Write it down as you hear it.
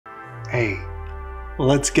Hey,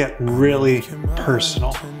 let's get really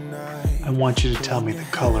personal. I want you to tell me the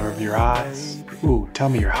color of your eyes. Ooh, tell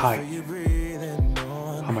me your height.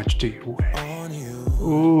 How much do you weigh?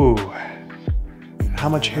 Ooh. How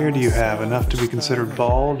much hair do you have? Enough to be considered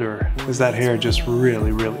bald, or is that hair just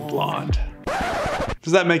really, really blonde?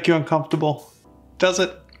 Does that make you uncomfortable? Does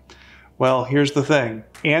it? Well, here's the thing.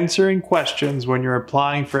 Answering questions when you're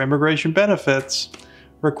applying for immigration benefits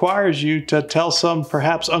requires you to tell some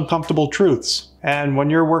perhaps uncomfortable truths. And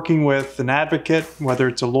when you're working with an advocate, whether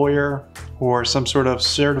it's a lawyer or some sort of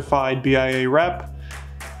certified BIA rep,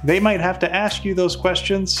 they might have to ask you those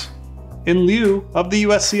questions in lieu of the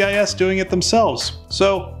USCIS doing it themselves.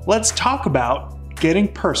 So let's talk about getting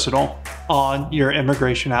personal on your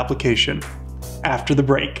immigration application after the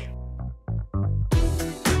break.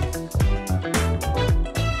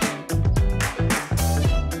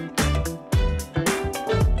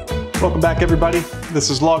 Welcome back, everybody. This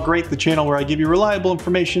is Law Great, the channel where I give you reliable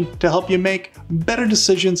information to help you make better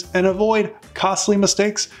decisions and avoid costly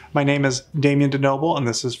mistakes. My name is Damjan Denoble, and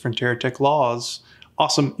this is fronteraTECH Law's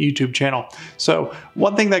awesome YouTube channel. So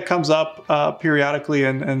one thing that comes up periodically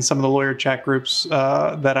in some of the lawyer chat groups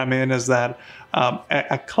that I'm in is that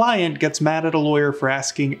a client gets mad at a lawyer for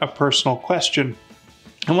asking a personal question.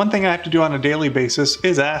 And one thing I have to do on a daily basis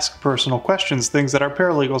is ask personal questions. Things that our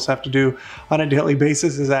paralegals have to do on a daily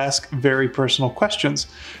basis is ask very personal questions.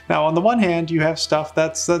 Now, on the one hand, you have stuff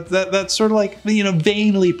that's sort of like,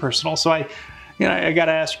 vainly personal. So I got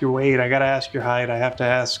to ask your weight, I got to ask your height, I have to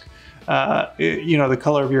ask, the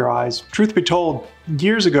color of your eyes. Truth be told,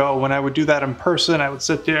 years ago when I would do that in person, I would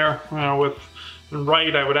sit there, I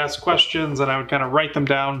would ask questions and I would kind of write them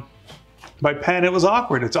down by pen. It was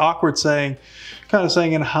awkward. It's awkward saying,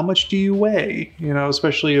 and how much do you weigh?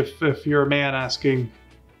 Especially if you're a man asking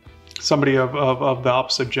somebody of the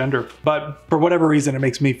opposite gender. But for whatever reason, it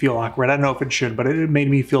makes me feel awkward. I don't know if it should, but it made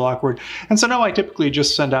me feel awkward. And so now I typically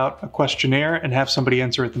just send out a questionnaire and have somebody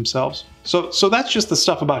answer it themselves. So that's just the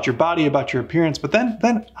stuff about your body, about your appearance. But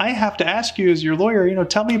then I have to ask you as your lawyer,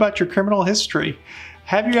 tell me about your criminal history.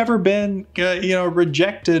 Have you ever been,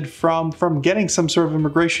 rejected from getting some sort of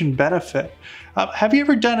immigration benefit? Have you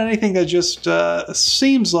ever done anything that just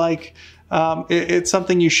seems like it's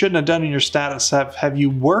something you shouldn't have done in your status? Have you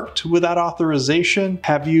worked without authorization?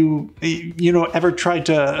 Have you, ever tried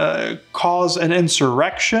to cause an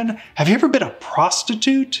insurrection? Have you ever been a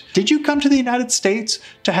prostitute? Did you come to the United States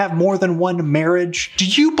to have more than one marriage? Do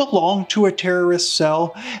you belong to a terrorist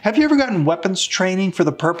cell? Have you ever gotten weapons training for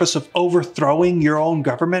the purpose of overthrowing your own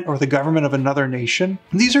government or the government of another nation?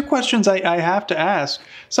 These are questions I have to ask,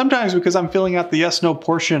 sometimes because I'm filling out the yes/no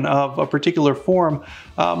portion of a particular form,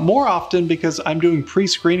 more often because I'm doing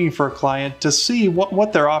pre-screening for a client to see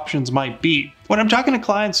what their options might be. When I'm talking to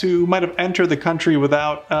clients who might have entered the country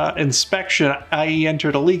without inspection, i.e.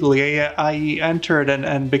 entered illegally, i.e. entered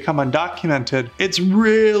and become undocumented, it's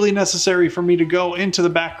really necessary for me to go into the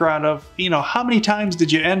background of, how many times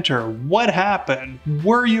did you enter? What happened?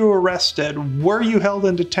 Were you arrested? Were you held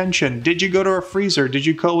in detention? Did you go to a freezer? Did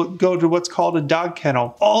you go to what's called a dog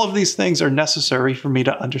kennel? All of these things are necessary for me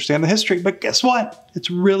to understand the history, but guess what? It's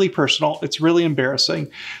really personal. It's really embarrassing.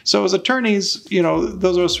 So as attorneys,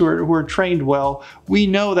 those of us who are trained well, we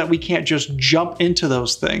know that we can't just jump into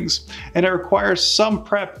those things. And it requires some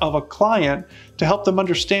prep of a client to help them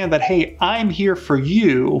understand that, hey, I'm here for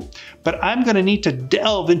you, but I'm going to need to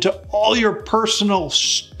delve into all your personal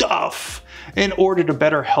stuff in order to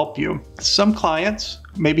better help you. Some clients,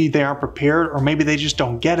 maybe they aren't prepared, or maybe they just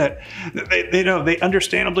don't get it. They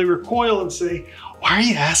understandably recoil and say, why are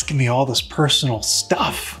you asking me all this personal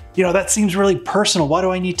stuff? That seems really personal. Why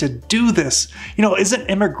do I need to do this? Isn't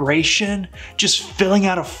immigration just filling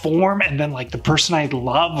out a form and then like the person I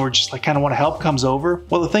love or just like kind of want to help comes over?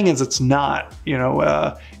 Well, the thing is, it's not.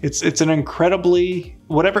 It's an incredibly,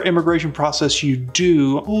 whatever immigration process you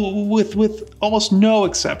do, with almost no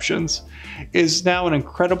exceptions, is now an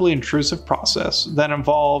incredibly intrusive process that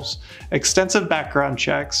involves extensive background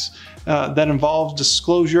checks, that involves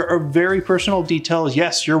disclosure of very personal details.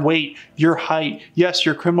 Yes, your weight, your height. Yes,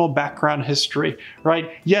 your criminal background history, right?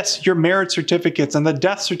 Yes, your marriage certificates and the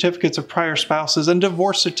death certificates of prior spouses and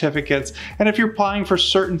divorce certificates. And if you're applying for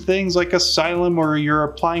certain things like asylum or you're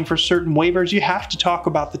applying for certain waivers, you have to talk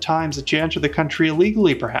about the times that you entered the country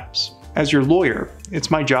illegally, perhaps. As your lawyer, it's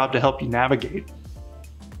my job to help you navigate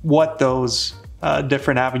what those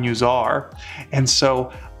different avenues are. And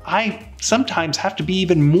so I sometimes have to be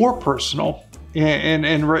even more personal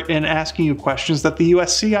in asking you questions that the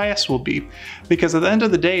USCIS will be. Because at the end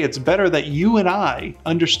of the day, it's better that you and I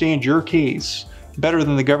understand your case better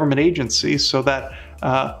than the government agency, so that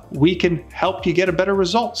we can help you get a better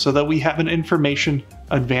result so that we have an information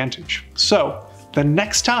advantage. So the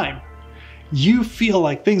next time you feel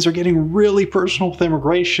like things are getting really personal with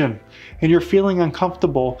immigration and you're feeling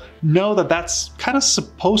uncomfortable, know that that's kind of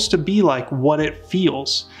supposed to be like what it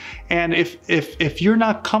feels. And if you're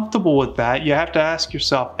not comfortable with that, you have to ask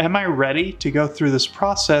yourself, am I ready to go through this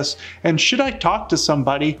process? And should I talk to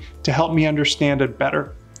somebody to help me understand it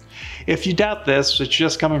better? If you doubt this, it's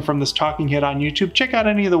just coming from this talking head on YouTube, check out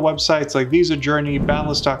any of the websites like Visa Journey,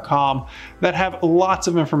 Boundless.com that have lots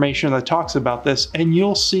of information that talks about this, and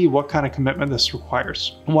you'll see what kind of commitment this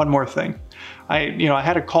requires. One more thing. I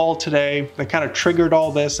had a call today that kind of triggered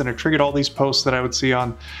all this, and it triggered all these posts that I would see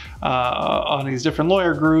on these different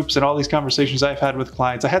lawyer groups and all these conversations I've had with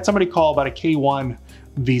clients. I had somebody call about a K-1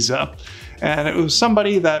 visa. And it was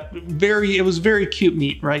somebody that it was very cute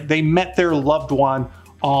meet, right? They met their loved one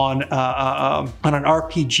on an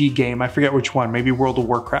RPG game. I forget which one, maybe World of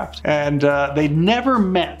Warcraft. And they'd never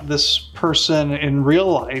met this person in real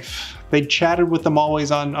life. They chatted with them always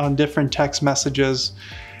on different text messages.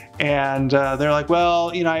 And they're like,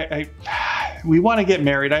 well, we want to get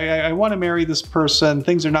married. I want to marry this person.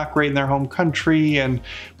 Things are not great in their home country and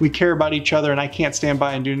we care about each other and I can't stand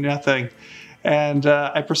by and do nothing. And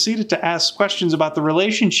I proceeded to ask questions about the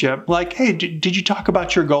relationship, like, hey, did you talk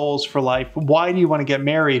about your goals for life? Why do you want to get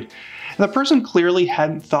married? And the person clearly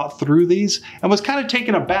hadn't thought through these and was kind of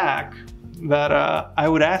taken aback that I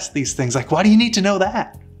would ask these things, like, why do you need to know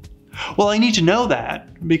that? Well, I need to know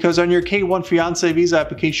that because on your K-1 fiancé visa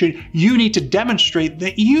application, you need to demonstrate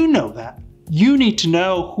that you know that. You need to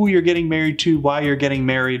know who you're getting married to, why you're getting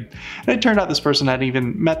married. And it turned out this person hadn't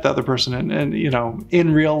even met the other person and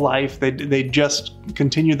in real life. They just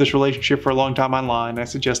continued this relationship for a long time online. I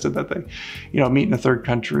suggested that they, meet in a third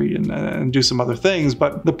country and do some other things.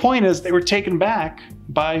 But the point is they were taken back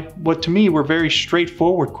by what to me were very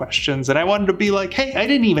straightforward questions. And I wanted to be like, hey, I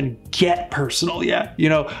didn't even get personal yet.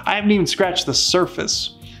 I haven't even scratched the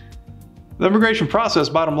surface. The immigration process,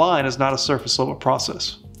 bottom line, is not a surface level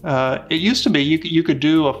process. It used to be you could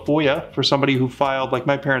do a FOIA for somebody who filed, like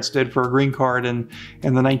my parents did, for a green card in the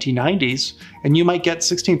 1990s, and you might get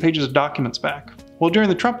 16 pages of documents back. Well, during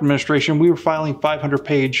the Trump administration, we were filing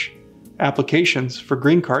 500-page applications for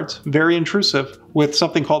green cards, very intrusive, with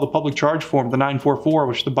something called the public charge form, the 944,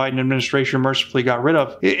 which the Biden administration mercifully got rid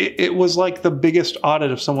of. It was like the biggest audit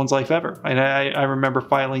of someone's life ever. And I remember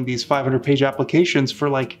filing these 500-page applications for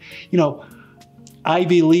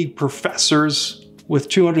Ivy League professors with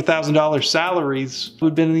 $200,000 salaries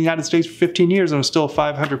who'd been in the United States for 15 years and it was still a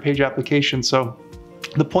 500-page application. So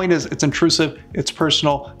the point is, it's intrusive, it's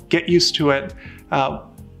personal, get used to it,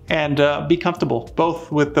 and be comfortable, both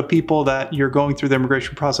with the people that you're going through the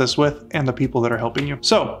immigration process with and the people that are helping you.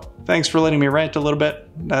 So thanks for letting me rant a little bit.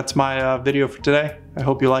 That's my video for today. I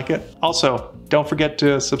hope you like it. Also, don't forget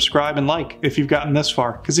to subscribe and like if you've gotten this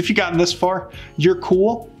far, because if you've gotten this far, you're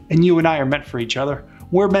cool and you and I are meant for each other.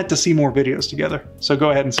 We're meant to see more videos together. So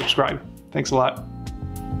go ahead and subscribe. Thanks a lot.